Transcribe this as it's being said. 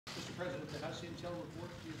President, the House Intel report?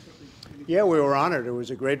 Yeah, we were honored. It was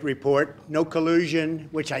a great report. No collusion,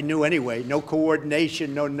 which I knew anyway. No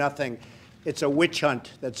coordination, no nothing. It's a witch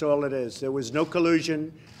hunt. That's all it is. There was no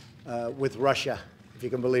collusion with Russia, if you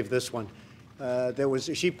can believe this one.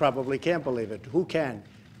 She probably can't believe it. Who can?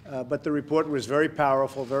 But the report was very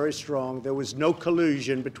powerful, very strong. There was no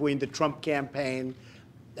collusion between the Trump campaign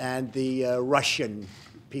and the Russian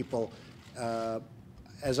people.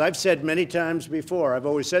 As I've said many times before, I've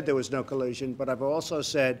always said there was no collusion, but I've also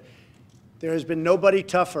said there has been nobody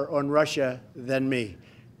tougher on Russia than me.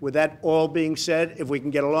 With that all being said, if we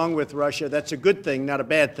can get along with Russia, that's a good thing, not a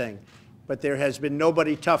bad thing. But there has been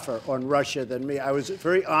nobody tougher on Russia than me. I was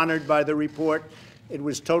very honored by the report. It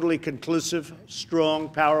was totally conclusive, strong,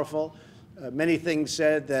 powerful. Many things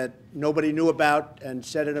said that nobody knew about and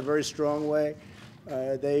said in a very strong way.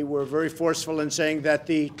 They were very forceful in saying that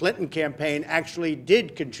the Clinton campaign actually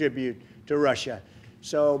did contribute to Russia.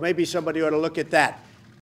 So maybe somebody ought to look at that.